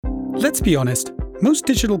Let's be honest, most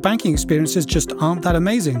digital banking experiences just aren't that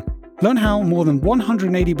amazing. Learn how more than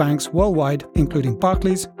 180 banks worldwide, including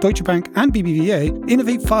Barclays, Deutsche Bank, and BBVA,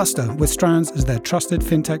 innovate faster with Strands as their trusted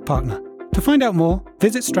fintech partner. To find out more,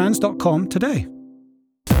 visit strands.com today.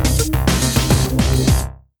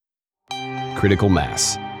 Critical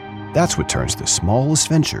mass. That's what turns the smallest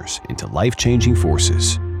ventures into life-changing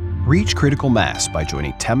forces. Reach critical mass by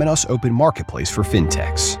joining Temenos Open Marketplace for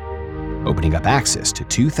fintechs, opening up access to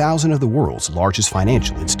 2,000 of the world's largest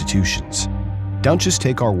financial institutions. Don't just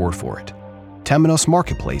take our word for it. Temenos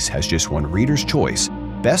Marketplace has just won Reader's Choice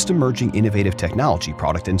Best Emerging Innovative Technology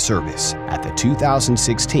Product and Service at the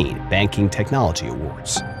 2016 Banking Technology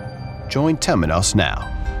Awards. Join Temenos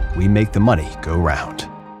now. We make the money go round.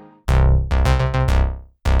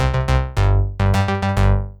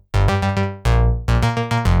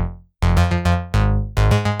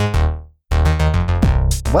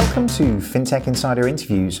 Welcome to FinTech Insider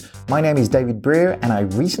Interviews. My name is David Breer, and I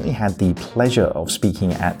recently had the pleasure of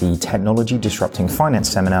speaking at the Technology Disrupting Finance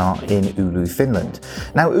Seminar in Oulu, Finland.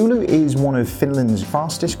 Now, Oulu is one of Finland's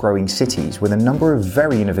fastest growing cities, with a number of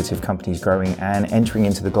very innovative companies growing and entering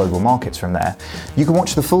into the global markets from there. You can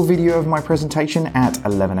watch the full video of my presentation at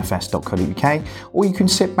 11fs.co.uk, or you can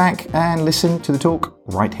sit back and listen to the talk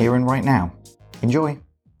right here and right now. Enjoy.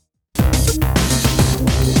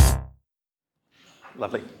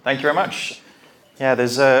 Lovely. Thank you very much. Yeah,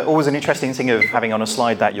 there's always an interesting thing of having on a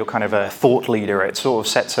slide that you're kind of a thought leader. It sort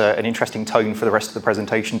of sets an interesting tone for the rest of the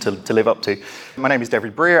presentation to live up to. My name is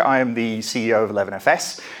David Breer. I am the CEO of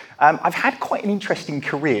 11FS. I've had quite an interesting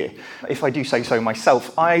career, if I do say so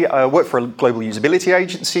myself. I work for a global usability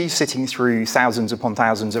agency, sitting through thousands upon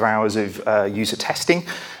thousands of hours of user testing.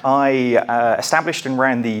 I established and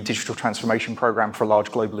ran the digital transformation program for a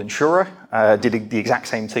large global insurer, did the exact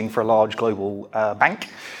same thing for a large global bank.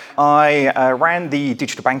 I ran the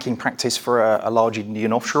digital banking practice for a large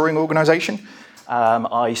Indian offshoring organization.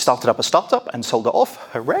 I started up a startup and sold it off.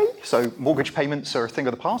 Hooray! So mortgage payments are a thing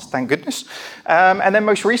of the past, thank goodness. And then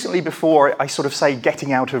most recently, before I sort of say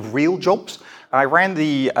getting out of real jobs, I ran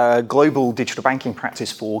the global digital banking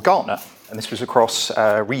practice for Gartner. And this was across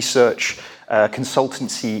research,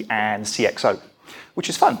 consultancy, and CXO, which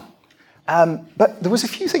is fun. But there was a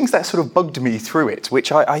few things that sort of bugged me through it,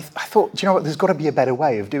 which I thought, do you know what, there's got to be a better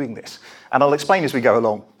way of doing this. And I'll explain as we go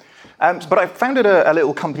along. But I founded a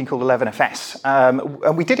little company called 11FS,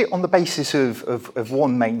 and we did it on the basis of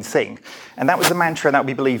one main thing, and that was the mantra that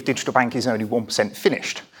we believe digital bank is only 1%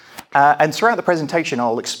 finished. And throughout the presentation,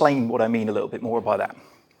 I'll explain what I mean a little bit more by that.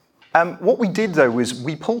 What we did, though, was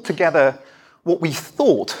we pulled together what we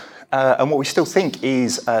thought and what we still think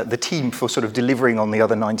is the team for sort of delivering on the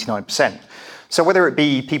other 99%. So whether it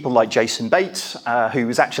be people like Jason Bates, who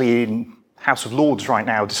is actually in House of Lords right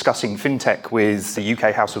now discussing fintech with the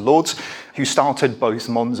UK House of Lords, who started both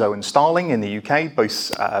Monzo and Starling in the UK,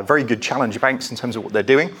 both very good challenger banks in terms of what they're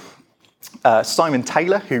doing. Simon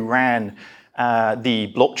Taylor, who ran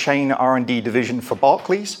the blockchain R&D division for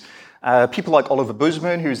Barclays. People like Oliver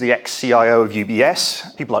Busman, who's the ex-CIO of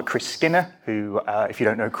UBS. People like Chris Skinner, who, if you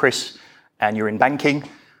don't know Chris and you're in banking,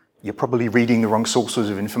 you're probably reading the wrong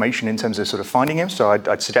sources of information in terms of sort of finding him, so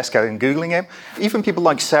I'd suggest going and Googling him. Even people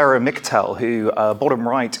like Sarah Mictel, who, bottom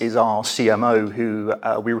right, is our CMO, who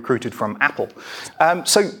we recruited from Apple.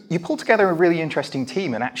 So you pull together a really interesting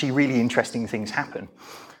team, and actually really interesting things happen.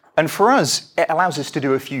 And for us, it allows us to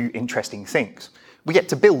do a few interesting things. We get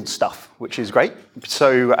to build stuff, which is great.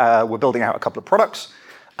 So we're building out a couple of products.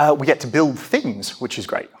 We get to build things, which is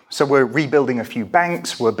great. So we're rebuilding a few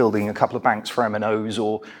banks. We're building a couple of banks for M&Os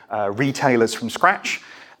or retailers from scratch.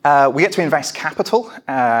 We get to invest capital,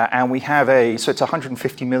 and we have it's a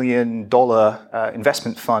 $150 million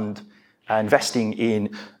investment fund investing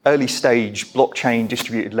in early stage blockchain,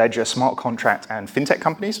 distributed ledger, smart contract, and fintech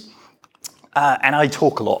companies. And I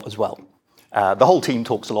talk a lot as well. The whole team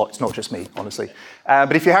talks a lot. It's not just me, honestly.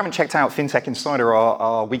 But if you haven't checked out FinTech Insider,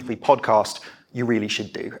 our weekly podcast, you really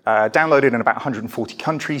should do. Downloaded in about 140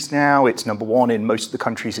 countries now. It's number one in most of the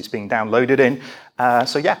countries it's being downloaded in.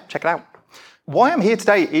 So yeah, check it out. Why I'm here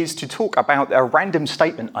today is to talk about a random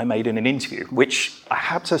statement I made in an interview, which I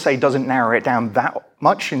have to say doesn't narrow it down that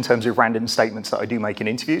much in terms of random statements that I do make in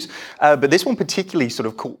interviews. But this one particularly sort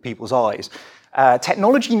of caught people's eyes.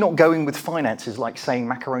 Technology not going with finance is like saying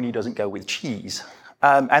macaroni doesn't go with cheese.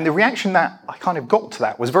 And the reaction that I kind of got to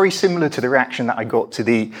that was very similar to the reaction that I got to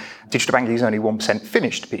the digital banking is only 1%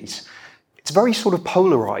 finished piece. It's very sort of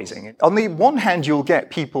polarizing. On the one hand, you'll get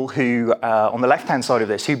people who, on the left-hand side of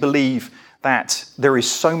this, who believe that there is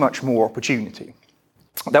so much more opportunity.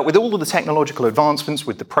 that with all of the technological advancements,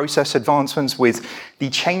 with the process advancements, with the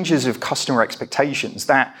changes of customer expectations,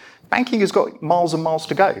 that banking has got miles and miles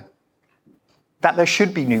to go. That there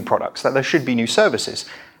should be new products, that there should be new services.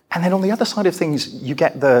 And then on the other side of things, you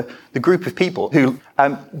get the group of people who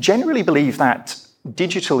generally believe that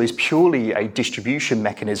digital is purely a distribution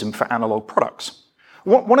mechanism for analog products.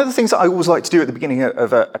 One of the things that I always like to do at the beginning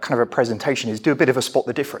of a kind of a presentation is do a bit of a spot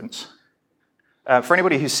the difference. For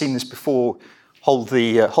anybody who's seen this before, hold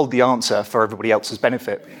the answer for everybody else's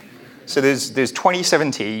benefit. So there's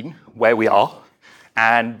 2017, where we are,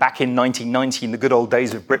 and back in 1990, in the good old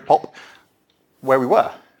days of Britpop, where we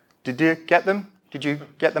were. Did you get them? Did you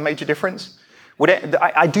get the major difference?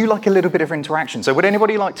 I do like a little bit of interaction. So would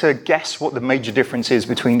anybody like to guess what the major difference is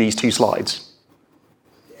between these two slides?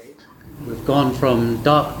 We've gone from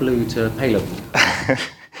dark blue to paler blue.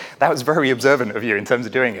 That was very observant of you in terms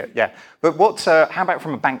of doing it, yeah. But how about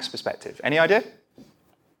from a bank's perspective? Any idea?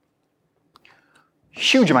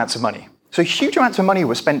 Huge amounts of money. So huge amounts of money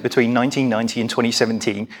were spent between 1990 and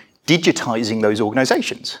 2017 digitizing those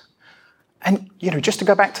organizations. And, just to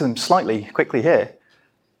go back to them slightly quickly here,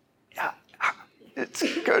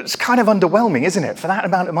 it's kind of underwhelming, isn't it, for that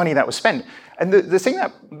amount of money that was spent? And the thing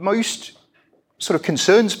that most sort of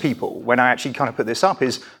concerns people when I actually kind of put this up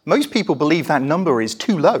is most people believe that number is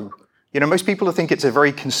too low. Most people think it's a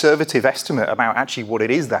very conservative estimate about actually what it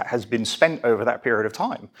is that has been spent over that period of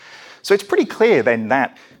time. So it's pretty clear then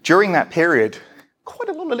that during that period, quite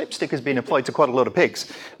a lot of lipstick has been applied to quite a lot of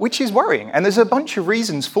pigs, which is worrying. And there's a bunch of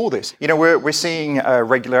reasons for this. We're seeing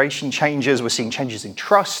regulation changes, we're seeing changes in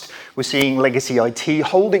trust, we're seeing legacy IT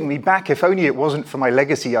holding me back. If only it wasn't for my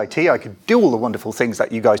legacy IT, I could do all the wonderful things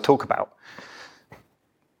that you guys talk about.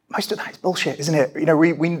 Most of that is bullshit, isn't it?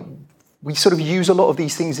 We sort of use a lot of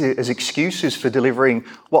these things as excuses for delivering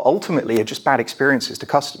what ultimately are just bad experiences to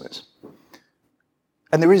customers.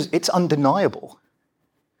 And it's undeniable.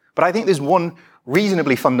 But I think there's one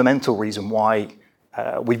reasonably fundamental reason why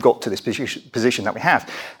we've got to this position that we have.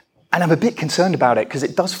 And I'm a bit concerned about it because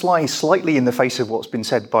it does fly slightly in the face of what's been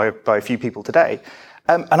said by a few people today.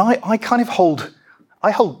 And I hold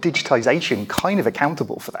digitization kind of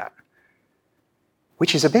accountable for that,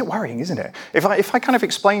 which is a bit worrying, isn't it? If I kind of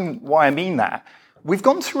explain why I mean that, we've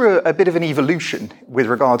gone through a bit of an evolution with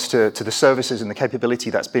regards to the services and the capability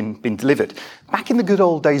that's been delivered. Back in the good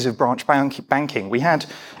old days of branch banking, we had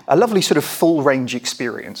a lovely sort of full range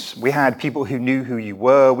experience. We had people who knew who you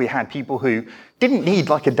were. We had people who didn't need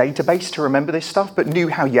like a database to remember this stuff, but knew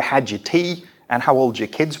how you had your tea and how old your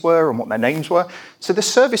kids were and what their names were. So the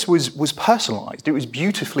service was personalized. It was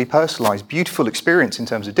beautifully personalized, beautiful experience in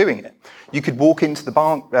terms of doing it. You could walk into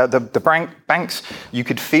the banks, you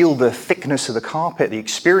could feel the thickness of the carpet, the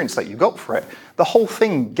experience that you got for it. The whole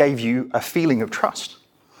thing gave you a feeling of trust.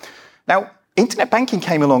 Now, internet banking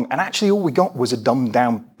came along and actually all we got was a dumbed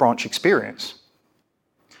down branch experience.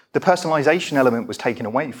 The personalization element was taken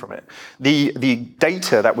away from it. The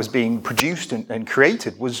data that was being produced and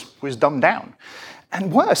created was dumbed down.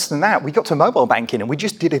 And worse than that, we got to mobile banking and we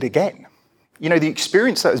just did it again. The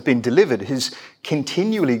experience that has been delivered has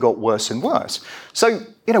continually got worse and worse. So,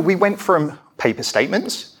 we went from paper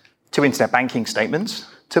statements to internet banking statements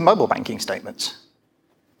to mobile banking statements.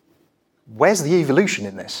 Where's the evolution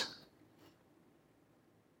in this?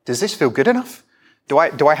 Does this feel good enough? Do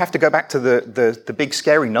I have to go back to the big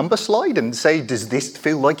scary number slide and say, does this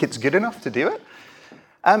feel like it's good enough to do it?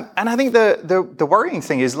 And I think the worrying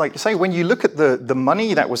thing is, like, say, when you look at the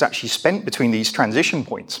money that was actually spent between these transition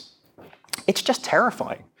points, it's just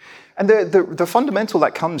terrifying. And the fundamental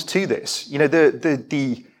that comes to this,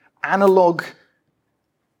 the analog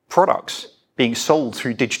products being sold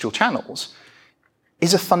through digital channels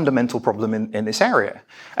is a fundamental problem in this area.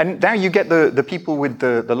 And now you get the people with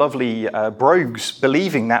the lovely brogues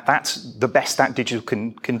believing that that's the best that digital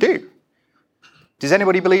can do. Does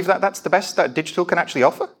anybody believe that that's the best that digital can actually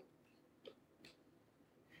offer?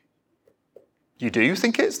 You do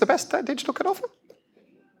think it's the best that digital can offer?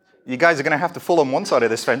 You guys are going to have to fall on one side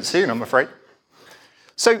of this fence soon, I'm afraid.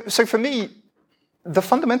 So for me, the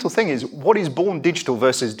fundamental thing is what is born digital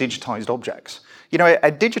versus digitized objects.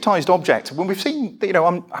 A digitized object, when we've seen,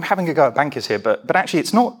 I'm having a go at bankers here, but actually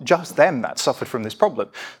it's not just them that suffered from this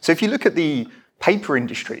problem. So if you look at the paper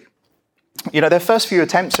industry, their first few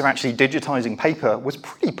attempts of actually digitizing paper was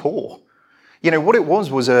pretty poor. What it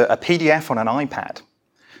was a PDF on an iPad.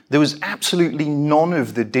 There was absolutely none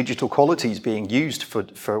of the digital qualities being used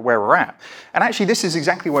for where we're at. And actually, this is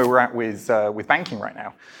exactly where we're at with banking right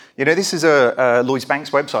now. This is a Lloyds Bank's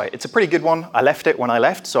website. It's a pretty good one. I left it when I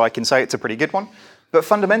left, so I can say it's a pretty good one. But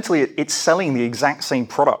fundamentally, it's selling the exact same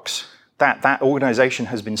products that organization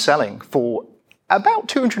has been selling for about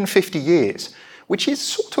 250 years, which is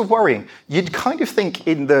sort of worrying. You'd kind of think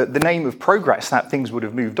in the name of progress that things would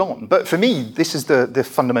have moved on. But for me, this is the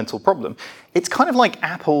fundamental problem. It's kind of like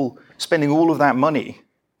Apple spending all of that money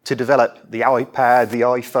to develop the iPad, the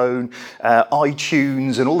iPhone,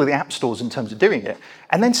 iTunes, and all of the app stores in terms of doing it,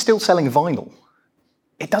 and then still selling vinyl.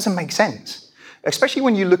 It doesn't make sense, especially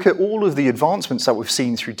when you look at all of the advancements that we've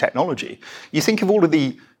seen through technology. You think of all of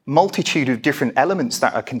the multitude of different elements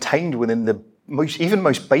that are contained within the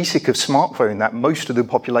most basic of smartphone that most of the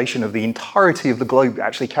population of the entirety of the globe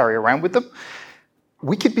actually carry around with them.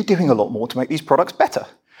 We could be doing a lot more to make these products better.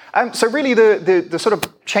 So really the sort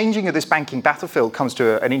of changing of this banking battlefield comes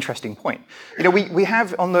to an interesting point. You know, we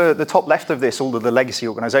have on the top left of this all of the legacy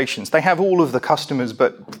organizations. They have all of the customers,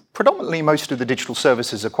 but predominantly most of the digital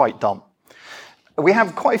services are quite dumb. We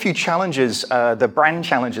have quite a few challenges, the brand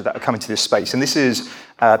challenges that are coming to this space. And this is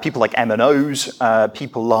people like M&Os,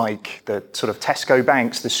 people like the sort of Tesco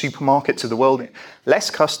banks, the supermarkets of the world.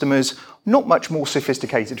 Less customers, not much more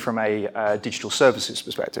sophisticated from a digital services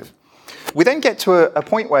perspective. We then get to a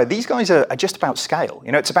point where these guys are just about scale.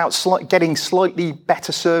 You know, it's about getting slightly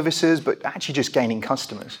better services, but actually just gaining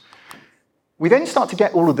customers. We then start to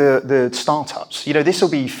get all of the startups. You know, this will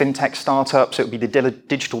be fintech startups, it'll be the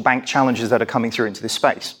digital bank challenges that are coming through into this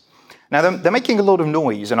space. Now, they're making a lot of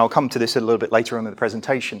noise, and I'll come to this a little bit later on in the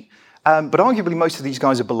presentation, but arguably most of these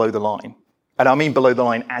guys are below the line. And I mean below the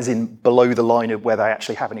line as in below the line of where they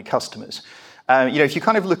actually have any customers. You know, if you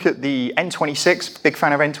kind of look at the N26, big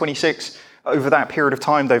fan of N26, over that period of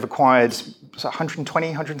time, they've acquired 120,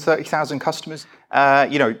 130,000 customers.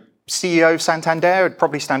 You know, CEO of Santander would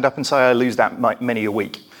probably stand up and say, I lose that many a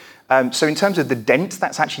week. So in terms of the dent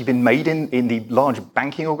that's actually been made in the large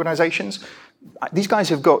banking organizations, these guys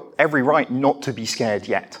have got every right not to be scared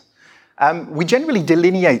yet. We generally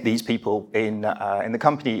delineate these people in the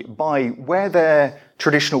company by where their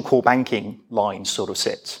traditional core banking line sort of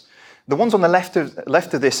sits. The ones on the left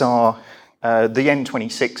of this are the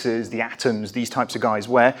N26s, the Atoms, these types of guys,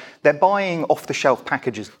 where they're buying off-the-shelf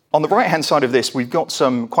packages. On the right-hand side of this, we've got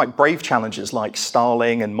some quite brave challengers like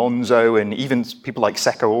Starling and Monzo and even people like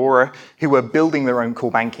Sequoia who are building their own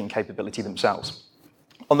core banking capability themselves.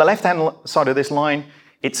 On the left-hand side of this line,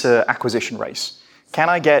 it's an acquisition race. Can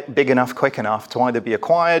I get big enough, quick enough to either be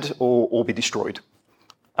acquired or be destroyed?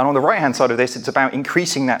 And on the right-hand side of this, it's about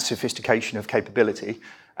increasing that sophistication of capability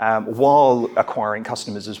while acquiring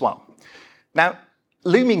customers as well. Now,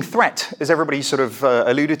 looming threat, as everybody sort of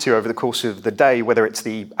alluded to over the course of the day, whether it's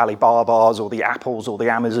the Alibabas or the Apples or the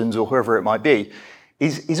Amazons or whoever it might be,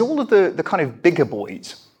 is all of the kind of bigger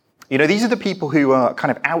boys. You know, these are the people who are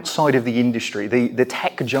kind of outside of the industry, the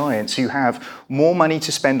tech giants who have more money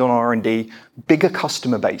to spend on R&D, bigger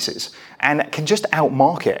customer bases, and can just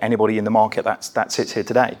outmarket anybody in the market that sits here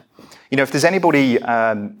today. You know, if there's anybody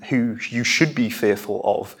who you should be fearful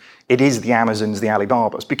of, it is the Amazons, the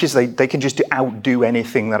Alibabas, because they can just outdo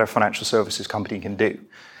anything that a financial services company can do.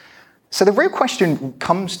 So the real question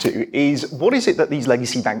comes to is, what is it that these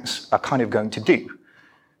legacy banks are kind of going to do?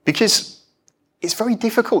 Because it's very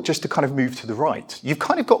difficult just to kind of move to the right. You've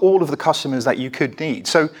kind of got all of the customers that you could need.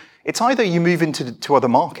 So it's either you move into other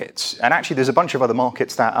markets, and actually there's a bunch of other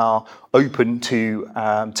markets that are open to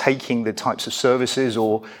taking the types of services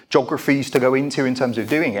or geographies to go into in terms of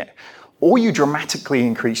doing it, or you dramatically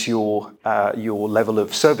increase your level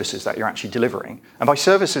of services that you're actually delivering. And by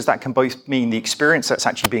services, that can both mean the experience that's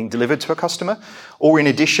actually being delivered to a customer, or in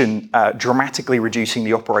addition, dramatically reducing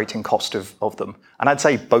the operating cost of them. And I'd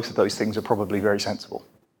say both of those things are probably very sensible.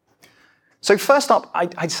 So first up,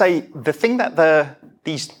 I'd say the thing that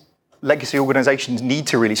these legacy organizations need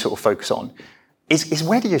to really sort of focus on is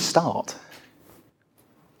where do you start?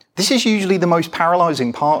 This is usually the most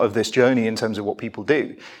paralyzing part of this journey in terms of what people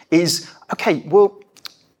do is, okay, well,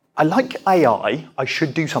 I like AI, I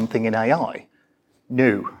should do something in AI.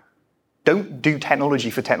 No, don't do technology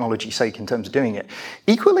for technology's sake in terms of doing it.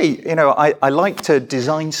 Equally, you know, I like to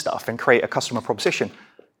design stuff and create a customer proposition.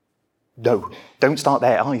 No, don't start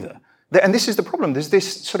there either. And this is the problem. There's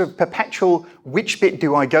this sort of perpetual, which bit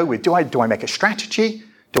do I go with? Do I make a strategy?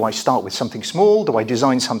 Do I start with something small? Do I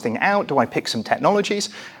design something out? Do I pick some technologies?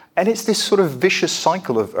 And it's this sort of vicious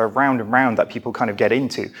cycle of round and round that people kind of get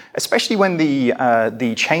into, especially when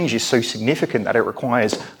the change is so significant that it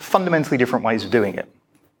requires fundamentally different ways of doing it.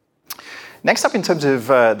 Next up in terms of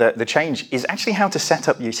the change is actually how to set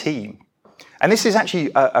up your team. And this is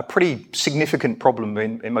actually a pretty significant problem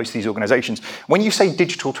in most of these organizations. When you say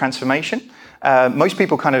digital transformation, most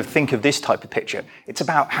people kind of think of this type of picture. It's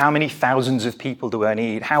about how many thousands of people do I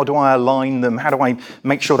need? How do I align them? How do I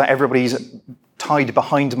make sure that everybody's tied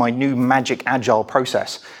behind my new magic agile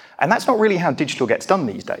process? And that's not really how digital gets done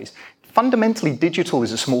these days. Fundamentally, digital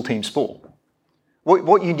is a small team sport.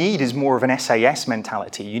 What you need is more of an SAS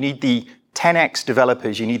mentality. You need the 10x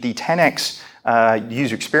developers, you need the 10x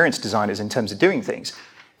user experience designers in terms of doing things.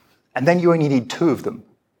 And then you only need 2 of them.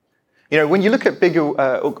 You know, when you look at bigger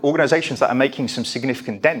organizations that are making some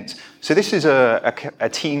significant dents, so this is a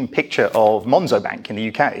team picture of Monzo Bank in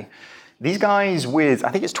the UK. These guys with,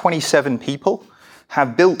 I think it's 27 people,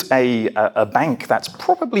 have built a bank that's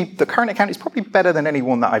probably, the current account is probably better than any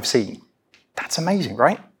one that I've seen. That's amazing,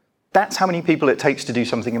 right? That's how many people it takes to do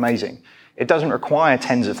something amazing. It doesn't require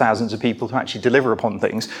tens of thousands of people to actually deliver upon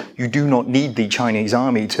things. You do not need the Chinese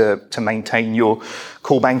army to maintain your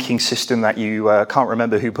core banking system that you can't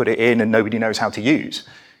remember who put it in and nobody knows how to use.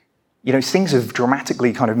 You know, things have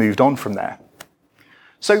dramatically kind of moved on from there.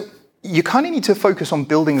 So you kind of need to focus on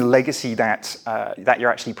building the legacy that you're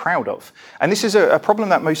actually proud of. And this is a problem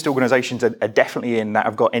that most organizations are definitely in that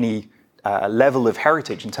have got any level of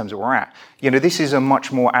heritage in terms of where we're at. You know, this is a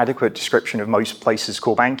much more adequate description of most places'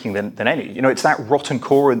 core banking than any. You know, it's that rotten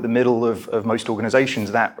core in the middle of most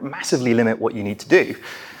organizations that massively limit what you need to do.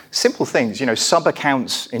 Simple things, you know,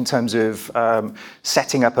 sub-accounts in terms of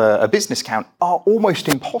setting up a business account are almost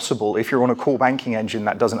impossible if you're on a core banking engine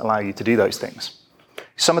that doesn't allow you to do those things.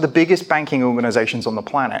 Some of the biggest banking organizations on the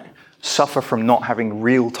planet suffer from not having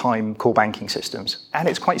real-time core banking systems, and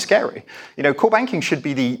it's quite scary. You know, core banking should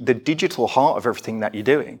be the digital heart of everything that you're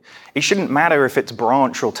doing. It shouldn't matter if it's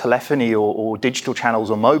branch or telephony or digital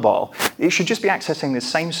channels or mobile. It should just be accessing the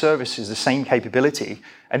same services, the same capability,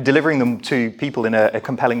 and delivering them to people in a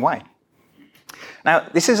compelling way. Now,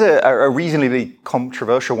 this is a reasonably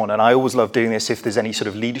controversial one, and I always love doing this if there's any sort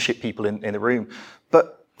of leadership people in the room.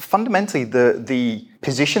 But fundamentally, the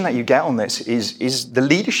position that you get on this is the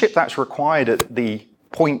leadership that's required at the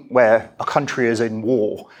point where a country is in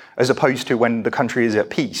war, as opposed to when the country is at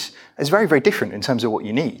peace, is very, very different in terms of what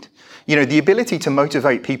you need. You know, the ability to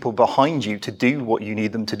motivate people behind you to do what you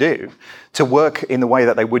need them to do, to work in the way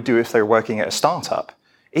that they would do if they were working at a startup,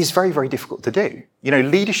 is very, very difficult to do. You know,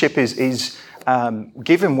 leadership is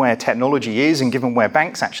given where technology is and given where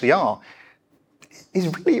banks actually are, is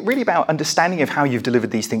really about understanding of how you've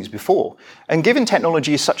delivered these things before. And given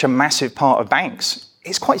technology is such a massive part of banks,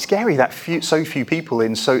 it's quite scary that so few people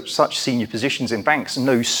in such senior positions in banks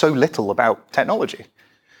know so little about technology.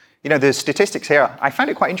 You know, the statistics here, I found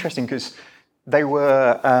it quite interesting because they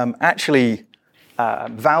were actually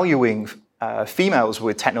valuing females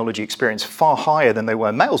with technology experience far higher than they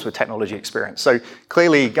were males with technology experience. So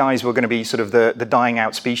clearly guys were going to be sort of the dying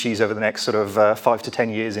out species over the next sort of 5 to 10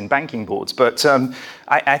 years in banking boards. But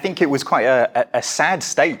I think it was quite a sad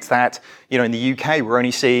state that, you know, in the UK we're only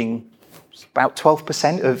seeing about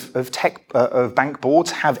 12% of bank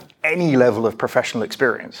boards have any level of professional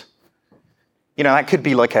experience. You know, that could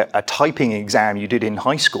be like a typing exam you did in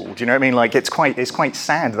high school. Do you know what I mean? Like it's quite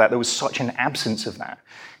sad that there was such an absence of that.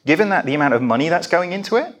 Given that the amount of money that's going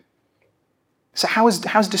into it, so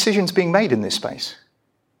how's decisions being made in this space?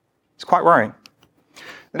 It's quite worrying.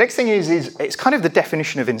 The next thing is it's kind of the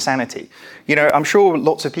definition of insanity. You know, I'm sure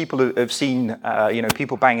lots of people have seen, you know,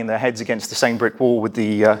 people banging their heads against the same brick wall with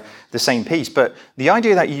the same piece. But the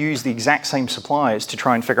idea that you use the exact same suppliers to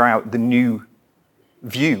try and figure out the new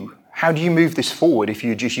view, how do you move this forward if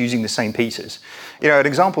you're just using the same pieces? You know, an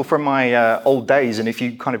example from my old days, and if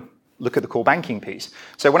you kind of look at the core banking piece.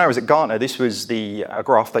 So when I was at Gartner, this was the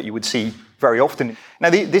graph that you would see very often. Now,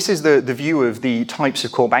 this is the view of the types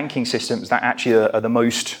of core banking systems that actually are the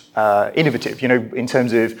most innovative, you know, in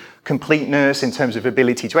terms of completeness, in terms of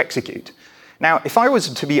ability to execute. Now, if I was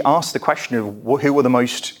to be asked the question of who were the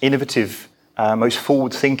most innovative, most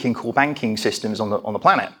forward-thinking core banking systems on the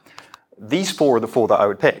planet, these 4 are the 4 that I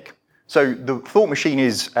would pick. So the thought machine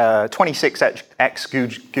is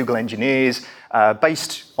 26x Google engineers,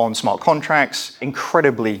 based on smart contracts,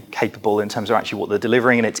 incredibly capable in terms of actually what they're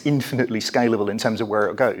delivering, and it's infinitely scalable in terms of where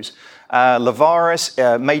it goes.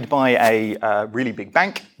 Lavaris, made by a really big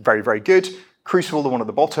bank, very, very good. Crucible, the one at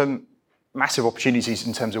the bottom, massive opportunities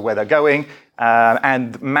in terms of where they're going.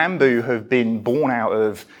 And Mambu have been born out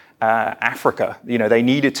of Africa. You know, they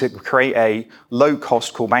needed to create a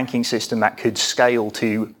low-cost core banking system that could scale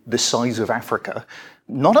to the size of Africa.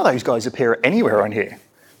 None of those guys appear anywhere around here.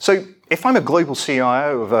 So if I'm a global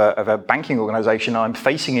CIO of a banking organization, I'm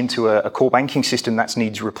facing into a core banking system that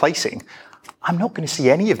needs replacing, I'm not going to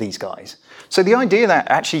see any of these guys. So the idea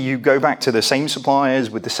that actually you go back to the same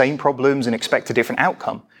suppliers with the same problems and expect a different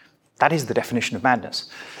outcome, that is the definition of madness.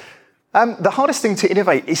 The hardest thing to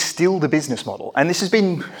innovate is still the business model. And this has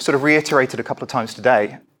been sort of reiterated a couple of times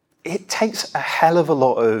today. It takes a hell of a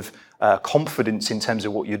lot of confidence in terms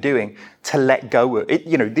of what you're doing to let go of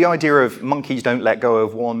it. The idea of monkeys don't let go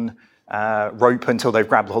of one rope until they've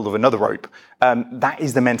grabbed hold of another rope. That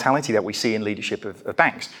is the mentality that we see in leadership of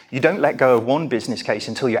banks. You don't let go of one business case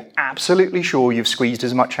until you're absolutely sure you've squeezed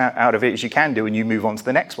as much out of it as you can do, and you move on to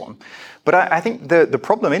the next one. But I think the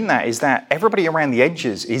problem in that is that everybody around the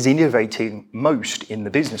edges is innovating most in the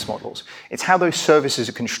business models. It's how those services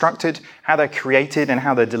are constructed, how they're created, and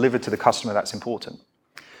how they're delivered to the customer that's important.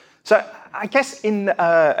 So I guess and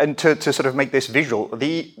to sort of make this visual,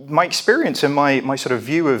 my experience and my sort of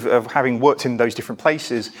view of having worked in those different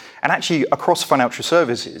places and actually across financial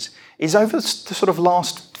services is over the sort of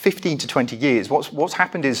last 15 to 20 years, what's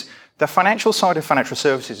happened is the financial side of financial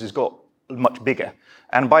services has got much bigger.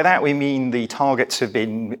 And by that we mean the targets have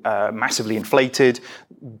been massively inflated.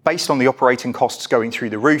 Based on the operating costs going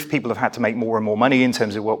through the roof, people have had to make more and more money in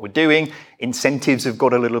terms of what we're doing. Incentives have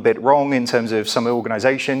got a little bit wrong in terms of some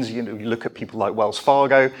organizations. You look at people like Wells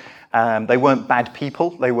Fargo. They weren't bad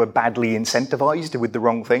people. They were badly incentivized with the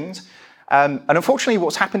wrong things. And unfortunately,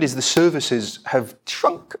 what's happened is the services have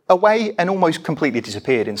shrunk away and almost completely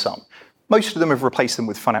disappeared in some. Most of them have replaced them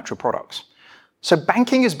with financial products. So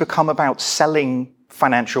banking has become about selling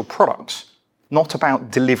financial products, not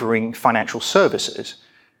about delivering financial services.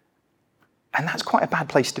 And that's quite a bad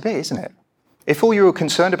place to be, isn't it? If all you're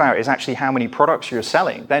concerned about is actually how many products you're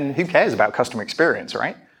selling, then who cares about customer experience,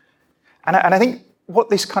 right? And I think what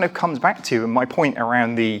this kind of comes back to, and my point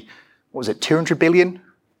around 200 billion,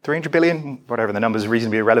 300 billion, whatever the numbers are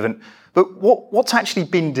reasonably irrelevant, but what's actually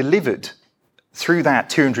been delivered through that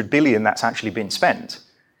 200 billion that's actually been spent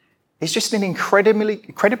is just an incredibly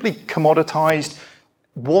commoditized,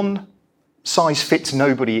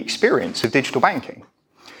 one-size-fits-nobody experience of digital banking.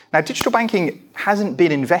 Now, digital banking hasn't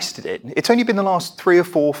been invested in. It's only been the last 3 or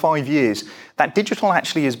 4 or 5 years that digital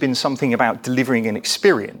actually has been something about delivering an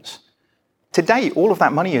experience. Today, all of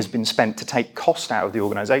that money has been spent to take cost out of the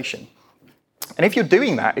organization. And if you're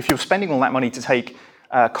doing that, if you're spending all that money to take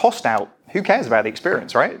cost out, who cares about the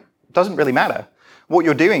experience, right? It doesn't really matter. What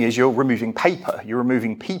you're doing is you're removing paper, you're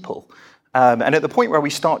removing people. And at the point where we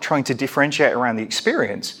start trying to differentiate around the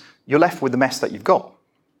experience, you're left with the mess that you've got.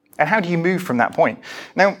 And how do you move from that point?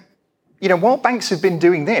 Now, while banks have been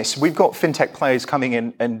doing this, we've got fintech players coming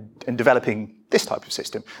in and developing this type of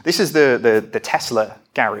system. This is the Tesla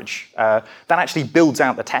garage that actually builds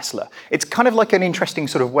out the Tesla. It's kind of like an interesting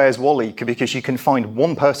sort of Where's Wally, because you can find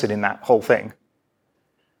one person in that whole thing.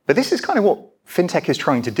 But this is kind of what fintech is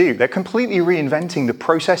trying to do. They're completely reinventing the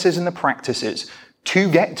processes and the practices to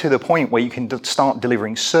get to the point where you can start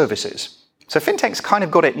delivering services. So fintech's kind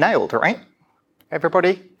of got it nailed, right?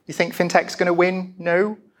 Everybody, you think fintech's going to win?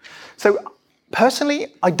 No? So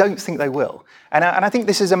personally, I don't think they will. And I think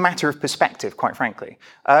this is a matter of perspective, quite frankly.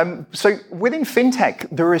 So within fintech,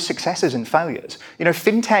 there are successes and failures.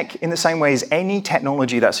 Fintech, in the same way as any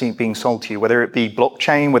technology that's being sold to you, whether it be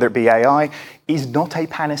blockchain, whether it be AI, is not a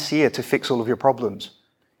panacea to fix all of your problems.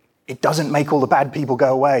 It doesn't make all the bad people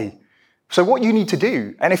go away. So what you need to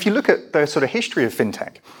do, and if you look at the sort of history of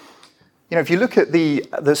fintech, if you look at the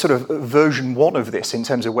sort of version 1 of this in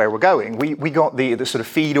terms of where we're going, we got the sort of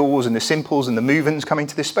Feedors and the Simples and the Movens coming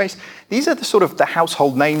to this space. These are the sort of the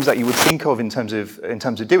household names that you would think of in terms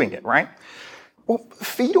of doing it, right? Well,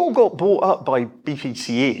 Feedor got bought up by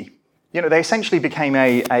BPCE. They essentially became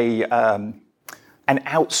an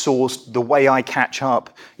outsourced, the way I catch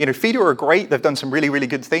up. Feedor are great. They've done some really, really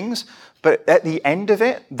good things. But at the end of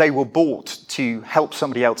it, they were bought to help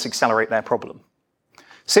somebody else accelerate their problem.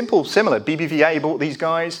 Simple, similar. BBVA bought these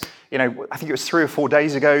guys. I think it was 3 or 4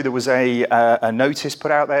 days ago, there was a notice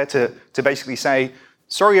put out there to basically say,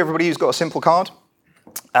 sorry, everybody who's got a Simple card,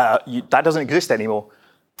 that doesn't exist anymore.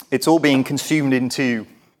 It's all being consumed into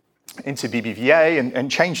BBVA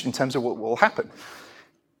and changed in terms of what will happen.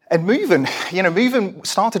 And Moven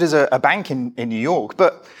started as a bank in New York,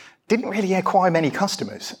 but didn't really acquire many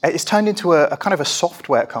customers. It's turned into a kind of a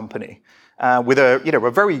software company with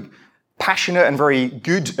a very passionate and very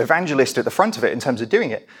good evangelist at the front of it in terms of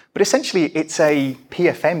doing it. But essentially, it's a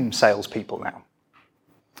PFM salespeople now.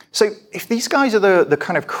 So if these guys are the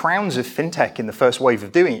kind of crowns of fintech in the first wave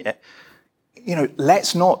of doing it,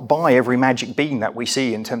 let's not buy every magic bean that we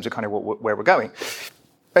see in terms of kind of where we're going.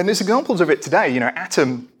 And there's examples of it today.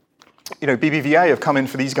 Atom, BBVA have come in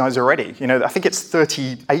for these guys already. I think it's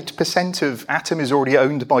 38% of Atom is already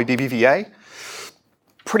owned by BBVA.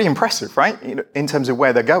 Pretty impressive, right? In terms of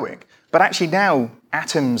where they're going. But actually now,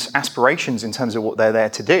 Atom's aspirations in terms of what they're there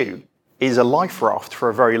to do is a life raft for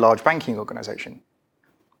a very large banking organization.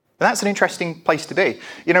 And that's an interesting place to be.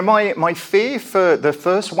 My fear for the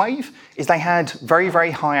first wave is they had very,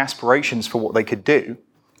 very high aspirations for what they could do.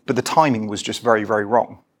 but the timing was just very, very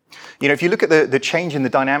wrong. If you look at the change in the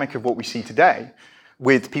dynamic of what we see today,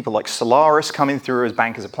 with people like Solaris coming through as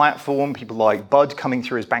bank as a platform, people like Bud coming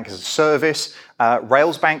through as bank as a service,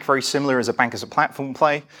 Rails Bank, very similar as a bank as a platform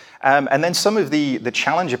play, and then some of the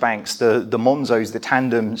challenger banks, the Monzos, the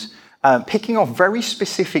Tandems, picking off very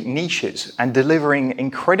specific niches and delivering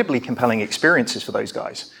incredibly compelling experiences for those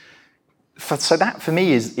guys. So that, for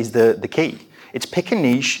me, is the key. It's pick a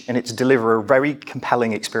niche and it's deliver a very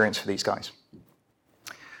compelling experience for these guys.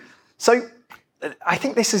 So I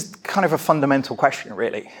think this is kind of a fundamental question,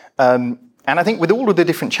 really. And I think with all of the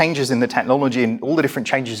different changes in the technology and all the different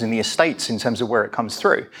changes in the estates in terms of where it comes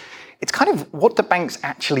through, it's kind of what the banks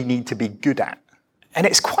actually need to be good at. And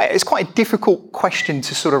it's quite a difficult question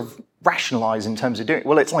to sort of rationalize in terms of doing it.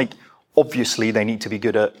 Well, it's like, obviously they need to be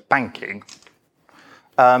good at banking.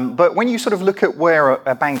 But when you sort of look at where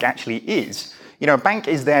a bank actually is, a bank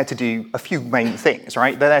is there to do a few main things,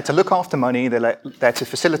 right? They're there to look after money, they're there to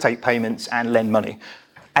facilitate payments and lend money.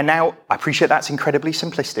 And now, I appreciate that's incredibly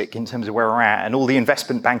simplistic in terms of where we're at, and all the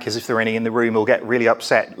investment bankers, if there are any in the room, will get really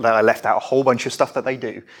upset that I left out a whole bunch of stuff that they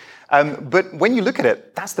do. But when you look at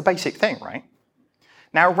it, that's the basic thing, right?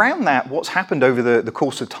 Now, around that, what's happened over the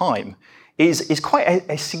course of time is quite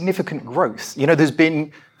a significant growth. There's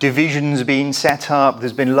been divisions being set up,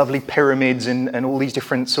 there's been lovely pyramids and all these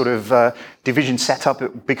different sort of divisions set up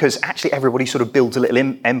because actually everybody sort of builds a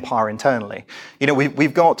little empire internally.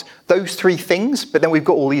 We've got those three things, but then we've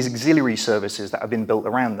got all these auxiliary services that have been built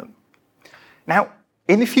around them. Now,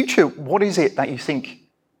 in the future, what is it that you think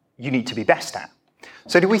you need to be best at?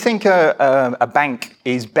 So do we think a bank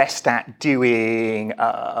is best at doing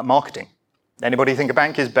marketing? Anybody think a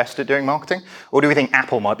bank is best at doing marketing? Or do we think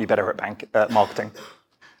Apple might be better at marketing?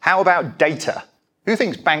 How about data? Who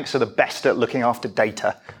thinks banks are the best at looking after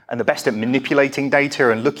data and the best at manipulating data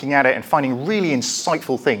and looking at it and finding really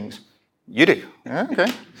insightful things? You do.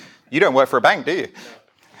 Okay. You don't work for a bank, do you?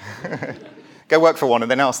 Go work for one and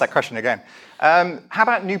then ask that question again. How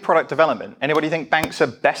about new product development? Anybody think banks are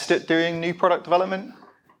best at doing new product development?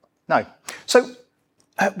 No. So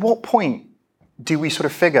at what point do we sort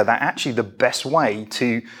of figure that actually the best way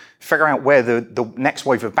to figure out where the next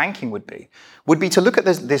wave of banking would be to look at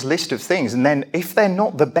this list of things, and then if they're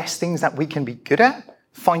not the best things that we can be good at,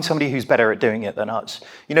 find somebody who's better at doing it than us.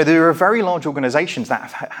 There are very large organizations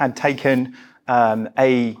that have had taken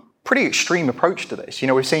a pretty extreme approach to this.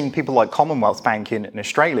 We've seen people like Commonwealth Bank in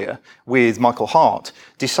Australia with Michael Hart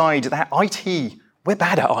decide that IT, we're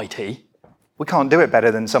bad at IT. We can't do it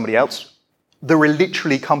better than somebody else. There are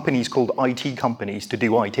literally companies called IT companies to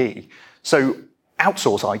do IT. So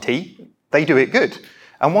outsource IT, they do it good.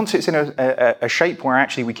 And once it's in a shape where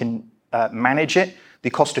actually we can manage it,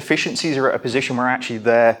 the cost efficiencies are at a position where actually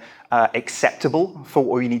they're acceptable for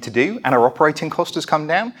what we need to do, and our operating cost has come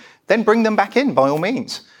down, then bring them back in by all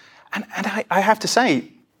means. And I have to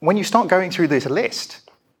say, when you start going through this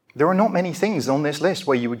list, there are not many things on this list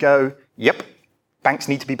where you would go, yep, banks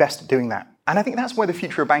need to be best at doing that. And I think that's where the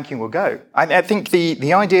future of banking will go. I think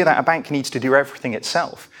the idea that a bank needs to do everything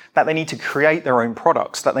itself, that they need to create their own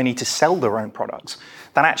products, that they need to sell their own products,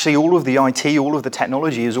 that actually all of the IT, all of the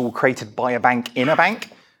technology is all created by a bank in a bank,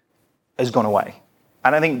 has gone away.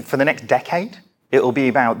 And I think for the next decade, it will be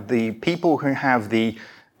about the people who have the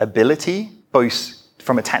ability, both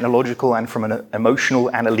from a technological and from an emotional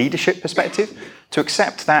and a leadership perspective, to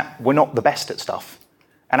accept that we're not the best at stuff.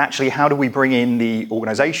 And actually, how do we bring in the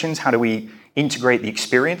organizations? How do we integrate the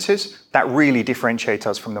experiences that really differentiate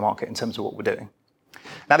us from the market in terms of what we're doing?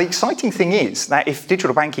 Now, the exciting thing is that if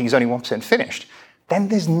digital banking is only 1% finished, then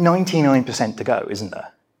there's 99% to go, isn't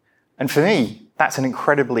there? And for me, that's an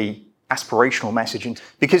incredibly aspirational message,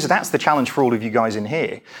 because that's the challenge for all of you guys in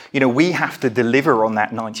here. We have to deliver on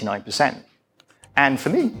that 99%. And for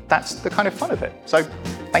me, that's the kind of fun of it. So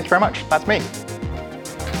thank you very much. That's me.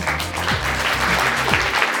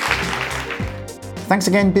 Thanks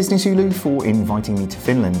again, Business Ulu, for inviting me to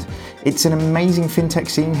Finland. It's an amazing fintech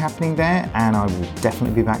scene happening there, and I will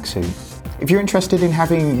definitely be back soon. If you're interested in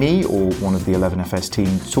having me or one of the 11FS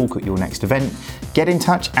team talk at your next event, get in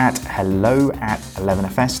touch at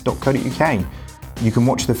hello@11fs.co.uk. You can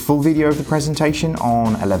watch the full video of the presentation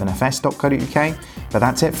on 11fs.co.uk, but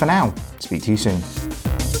that's it for now. Speak to you soon.